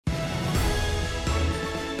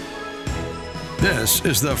This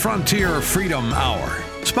is the Frontier Freedom Hour,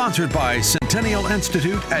 sponsored by Centennial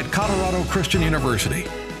Institute at Colorado Christian University.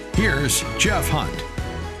 Here's Jeff Hunt.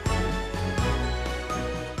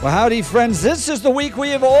 Well, howdy, friends. This is the week we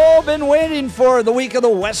have all been waiting for, the week of the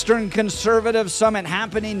Western Conservative Summit,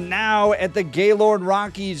 happening now at the Gaylord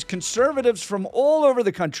Rockies. Conservatives from all over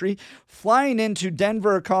the country flying into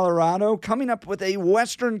Denver, Colorado, coming up with a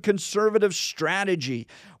Western conservative strategy.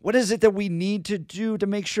 What is it that we need to do to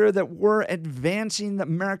make sure that we're advancing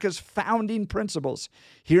America's founding principles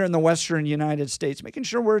here in the Western United States, making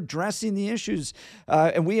sure we're addressing the issues?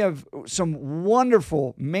 And we have some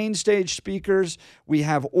wonderful main stage speakers. We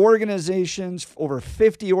have organizations, over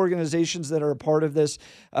 50 organizations that are a part of this,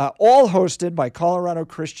 all hosted by Colorado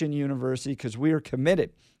Christian University, because we are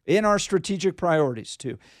committed in our strategic priorities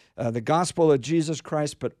to the gospel of Jesus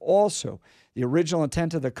Christ, but also the original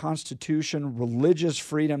intent of the Constitution, religious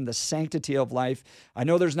freedom, the sanctity of life. I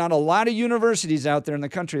know there's not a lot of universities out there in the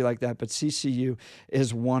country like that, but CCU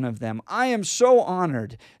is one of them. I am so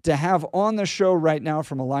honored to have on the show right now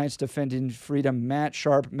from Alliance Defending Freedom, Matt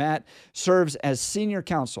Sharp. Matt serves as Senior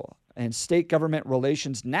Counsel and State Government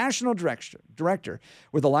Relations National Director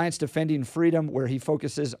with Alliance Defending Freedom, where he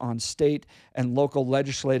focuses on state and local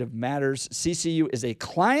legislative matters. CCU is a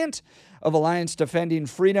client of Alliance Defending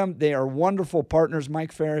Freedom. They are wonderful partners.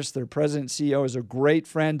 Mike Ferris, their president and CEO, is a great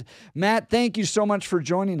friend. Matt, thank you so much for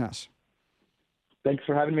joining us. Thanks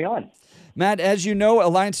for having me on. Matt, as you know,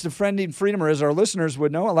 Alliance Defending Freedom, or as our listeners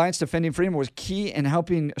would know, Alliance Defending Freedom was key in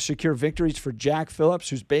helping secure victories for Jack Phillips,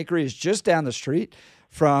 whose bakery is just down the street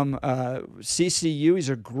from CCU. He's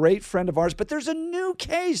a great friend of ours, but there's a new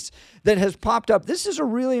case that has popped up. This is a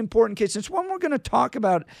really important case. It's one we're going to talk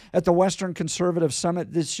about at the Western Conservative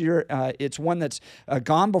Summit this year. It's one that's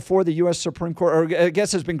gone before the U.S. Supreme Court, or I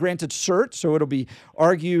guess has been granted cert, so it'll be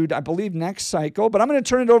argued, I believe, next cycle. But I'm going to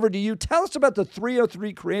turn it over to you. Tell us about the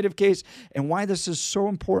 303 Creative case and why this is so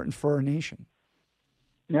important for our nation.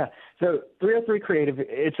 Yeah, so 303 Creative,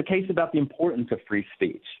 it's a case about the importance of free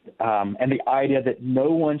speech and the idea that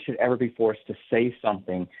no one should ever be forced to say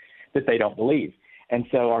something that they don't believe. And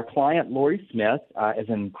so our client, Lori Smith, is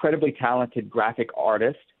an incredibly talented graphic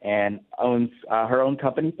artist and owns her own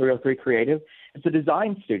company, 303 Creative. It's a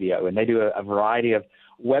design studio, and they do a variety of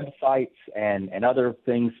websites and other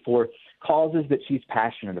things for causes that she's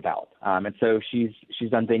passionate about. And so she's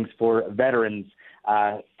done things for veterans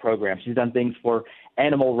programs. She's done things for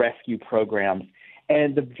animal rescue programs.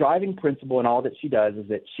 And the driving principle in all that she does is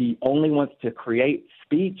that she only wants to create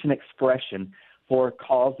speech and expression for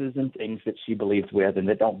causes and things that she believes with and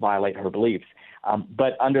that don't violate her beliefs.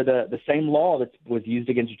 But under the same law that was used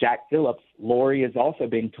against Jack Phillips, Lori is also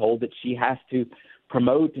being told that she has to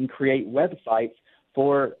promote and create websites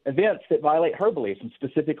for events that violate her beliefs, and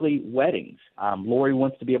specifically weddings. Lori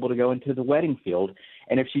wants to be able to go into the wedding field,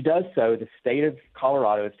 and if she does so, the state of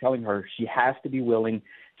Colorado is telling her she has to be willing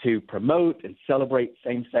to promote and celebrate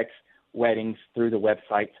same-sex weddings through the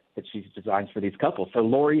websites that she designs for these couples. So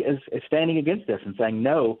Lori is standing against this and saying,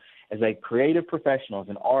 no, as a creative professional, as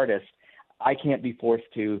an artist, I can't be forced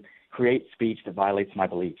to create speech that violates my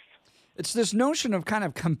beliefs. It's this notion of kind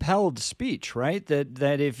of compelled speech, right?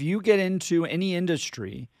 That if you get into any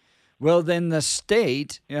industry, well, then the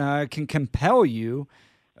state can compel you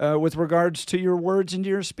with regards to your words and to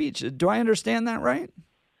your speech. Do I understand that right?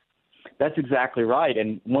 That's exactly right.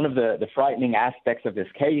 And one of the frightening aspects of this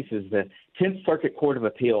case is the 10th Circuit Court of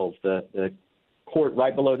Appeals, the court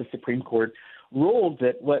right below the Supreme Court, ruled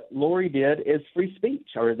that what Lori did is free speech,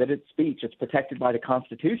 or that it's speech. It's protected by the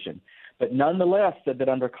Constitution. But nonetheless said that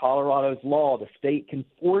under Colorado's law, the state can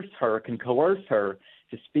coerce her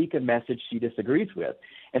to speak a message she disagrees with.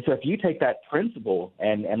 And so if you take that principle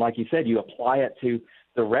and like you said, you apply it to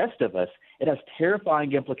the rest of us, it has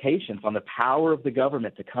terrifying implications on the power of the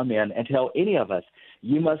government to come in and tell any of us,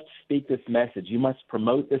 you must speak this message, you must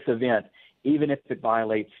promote this event, even if it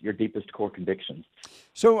violates your deepest core convictions.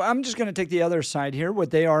 So I'm just going to take the other side here. What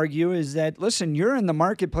they argue is that, listen, you're in the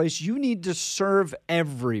marketplace. You need to serve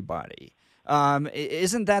everybody.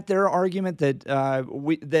 Isn't that their argument, that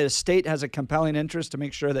the state has a compelling interest to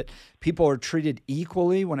make sure that people are treated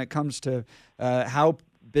equally when it comes to how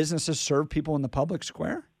businesses serve people in the public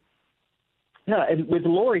square? Yeah, and with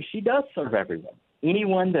Lori, she does serve everyone.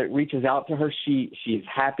 Anyone that reaches out to her, she's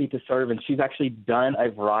happy to serve, and she's actually done a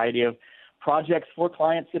variety of projects for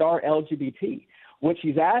clients that are LGBT. What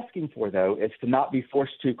she's asking for, though, is to not be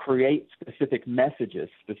forced to create specific messages,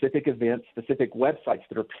 specific events, specific websites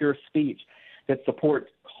that are pure speech that support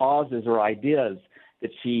causes or ideas that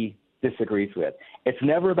she disagrees with. It's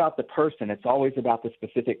never about the person. It's always about the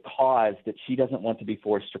specific cause that she doesn't want to be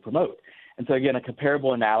forced to promote. And so, again, a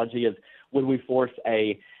comparable analogy is would we force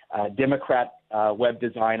a Democrat web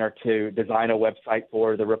designer to design a website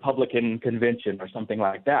for the Republican convention or something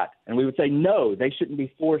like that? And we would say, no, they shouldn't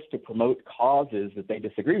be forced to promote causes that they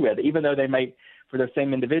disagree with, even though they may, for those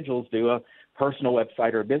same individuals, do a personal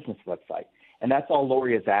website or a business website. And that's all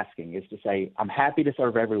Lori is asking, is to say, I'm happy to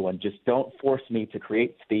serve everyone. Just don't force me to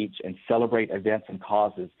create speech and celebrate events and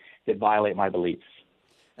causes that violate my beliefs.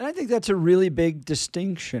 And I think that's a really big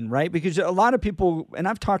distinction, right? Because a lot of people, and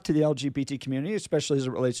I've talked to the LGBT community, especially as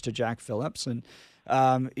it relates to Jack Phillips, and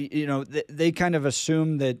they kind of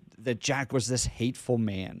assume that Jack was this hateful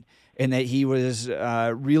man and that he was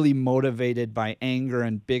really motivated by anger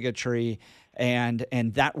and bigotry, and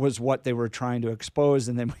that was what they were trying to expose.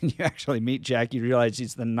 And then when you actually meet Jack, you realize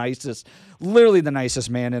he's the nicest, literally the nicest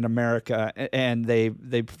man in America. And they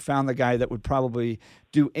found the guy that would probably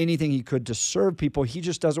do anything he could to serve people. He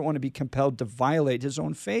just doesn't want to be compelled to violate his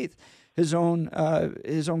own faith, his own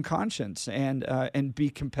conscience, and be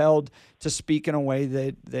compelled to speak in a way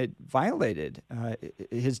that violated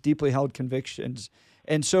his deeply held convictions.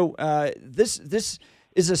 And so this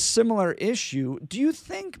is a similar issue. Do you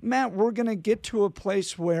think, Matt, we're going to get to a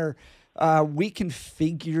place where we can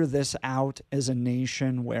figure this out as a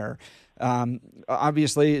nation, where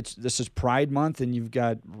obviously this is Pride Month and you've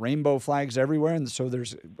got rainbow flags everywhere, and so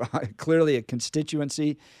there's clearly a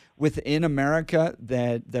constituency within America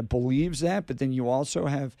that believes that, but then you also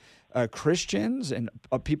have Christians and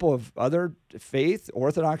people of other faith,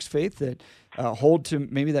 Orthodox faith, that hold to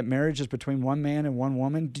maybe that marriage is between one man and one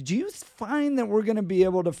woman. Did you find that we're going to be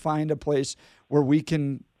able to find a place where we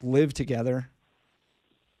can live together?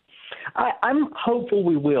 I'm hopeful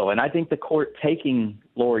we will, and I think the court taking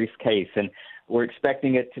Lori's case, and we're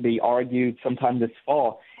expecting it to be argued sometime this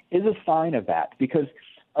fall, is a sign of that, because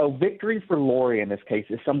a victory for Lori in this case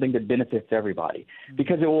is something that benefits everybody,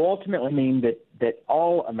 because it will ultimately mean that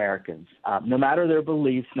all Americans, no matter their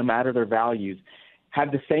beliefs, no matter their values,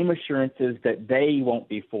 have the same assurances that they won't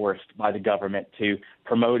be forced by the government to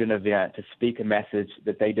promote an event, to speak a message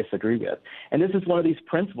that they disagree with. And this is one of these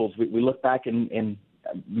principles. We look back in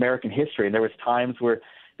American history, and there was times where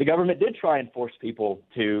the government did try and force people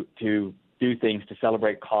to do things to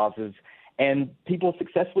celebrate causes, and people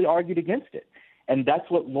successfully argued against it. And that's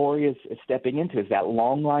what Lori is stepping into, is that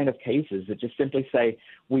long line of cases that just simply say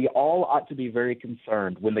we all ought to be very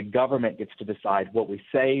concerned when the government gets to decide what we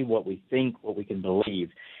say, what we think, what we can believe.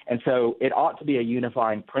 And so it ought to be a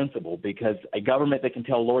unifying principle, because a government that can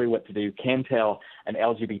tell Lori what to do can tell an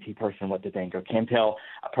LGBT person what to think, or can tell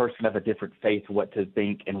a person of a different faith what to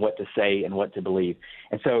think and what to say and what to believe.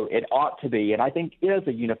 And so it ought to be, and I think it is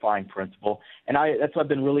a unifying principle. And that's what I've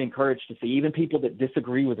been really encouraged to see. Even people that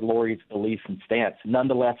disagree with Lori's beliefs and stance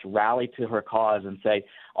nonetheless rally to her cause and say,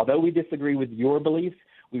 although we disagree with your beliefs,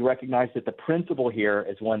 we recognize that the principle here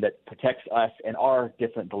is one that protects us and our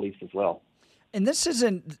different beliefs as well. And this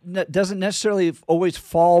doesn't necessarily always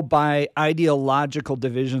fall by ideological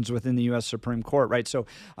divisions within the U.S. Supreme Court, right? So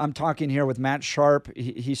I'm talking here with Matt Sharp.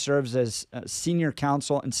 He serves as Senior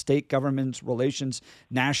Counsel and State Government Relations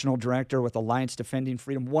National Director with Alliance Defending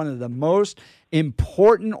Freedom, one of the most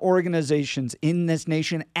important organizations in this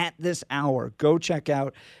nation at this hour. Go check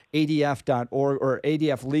out adf.org or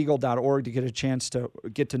adflegal.org to get a chance to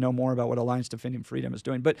get to know more about what Alliance Defending Freedom is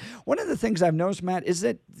doing. But one of the things I've noticed, Matt, is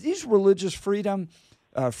that these religious freedom,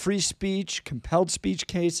 free speech, compelled speech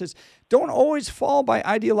cases don't always fall by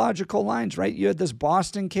ideological lines, right? You had this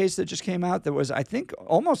Boston case that just came out that was, I think,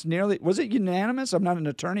 almost nearly, was it unanimous? I'm not an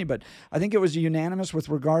attorney, but I think it was unanimous with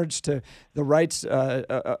regards to the rights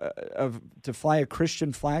to fly a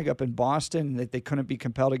Christian flag up in Boston, that they couldn't be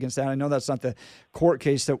compelled against that. I know that's not the court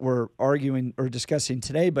case that we're arguing or discussing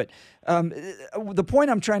today, but the point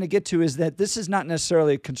I'm trying to get to is that this is not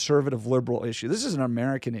necessarily a conservative liberal issue. This is an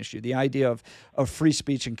American issue, the idea of free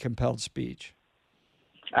speech and compelled speech.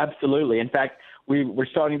 Absolutely. In fact, we're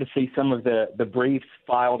starting to see some of the briefs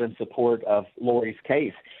filed in support of Lori's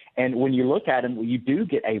case. And when you look at them, you do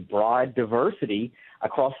get a broad diversity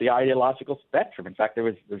across the ideological spectrum. In fact,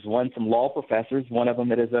 there's some law professors, one of them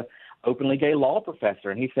that is a openly gay law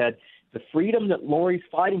professor, and he said the freedom that Lori's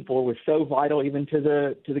fighting for was so vital even to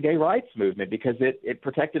the gay rights movement, because it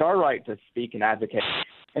protected our right to speak and advocate.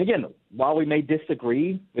 And again, while we may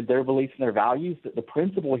disagree with their beliefs and their values, the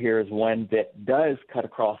principle here is one that does cut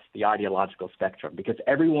across the ideological spectrum, because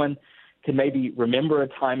everyone can maybe remember a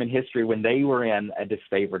time in history when they were in a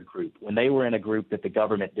disfavored group, when they were in a group that the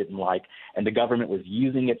government didn't like, and the government was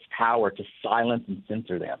using its power to silence and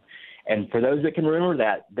censor them. And for those that can remember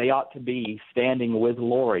that, they ought to be standing with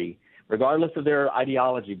Lori, regardless of their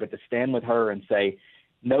ideology, but to stand with her and say,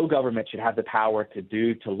 no government should have the power to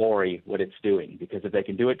do to Lori what it's doing, because if they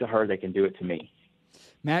can do it to her, they can do it to me.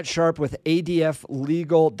 Matt Sharp with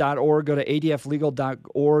adflegal.org. Go to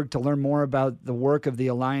adflegal.org to learn more about the work of the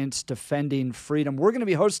Alliance Defending Freedom. We're going to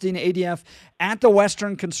be hosting ADF at the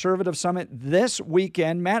Western Conservative Summit this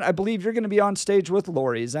weekend. Matt, I believe you're going to be on stage with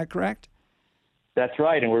Lori. Is that correct? That's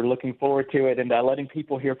right, and we're looking forward to it and letting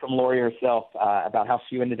people hear from Lori herself about how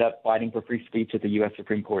she ended up fighting for free speech at the U.S.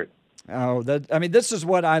 Supreme Court. Oh, this is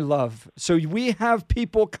what I love. So we have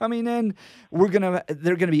people coming in.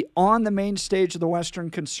 They're gonna be on the main stage of the Western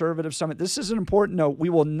Conservative Summit. This is an important note. We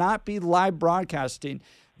will not be live broadcasting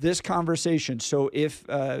this conversation. So if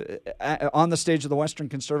on the stage of the Western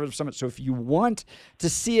Conservative Summit, so if you want to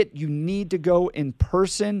see it, you need to go in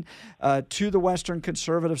person to the Western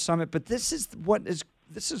Conservative Summit. But this is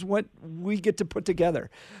what we get to put together,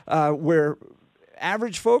 where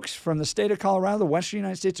average folks from the state of Colorado, the Western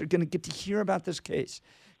United States, are going to get to hear about this case,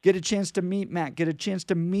 get a chance to meet Matt, get a chance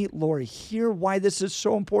to meet Lori, hear why this is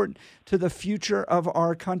so important to the future of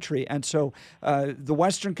our country. And so the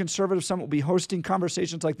Western Conservative Summit will be hosting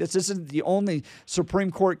conversations like this. This isn't the only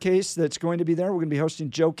Supreme Court case that's going to be there. We're going to be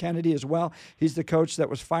hosting Joe Kennedy as well. He's the coach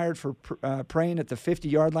that was fired for praying at the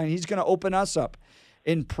 50-yard line. He's going to open us up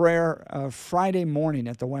in prayer Friday morning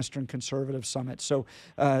at the Western Conservative Summit. So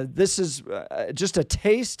this is just a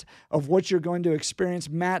taste of what you're going to experience.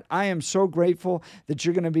 Matt, I am so grateful that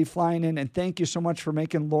you're going to be flying in, and thank you so much for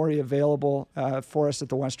making Lori available for us at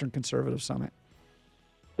the Western Conservative Summit.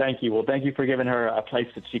 Thank you. Well, thank you for giving her a place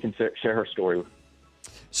that she can share her story.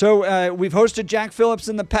 So we've hosted Jack Phillips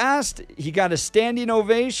in the past. He got a standing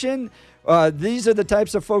ovation. These are the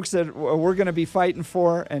types of folks that we're going to be fighting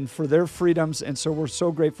for and for their freedoms, and so we're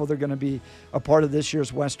so grateful they're going to be a part of this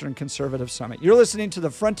year's Western Conservative Summit. You're listening to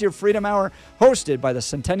the Frontier Freedom Hour, hosted by the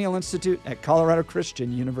Centennial Institute at Colorado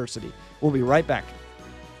Christian University. We'll be right back.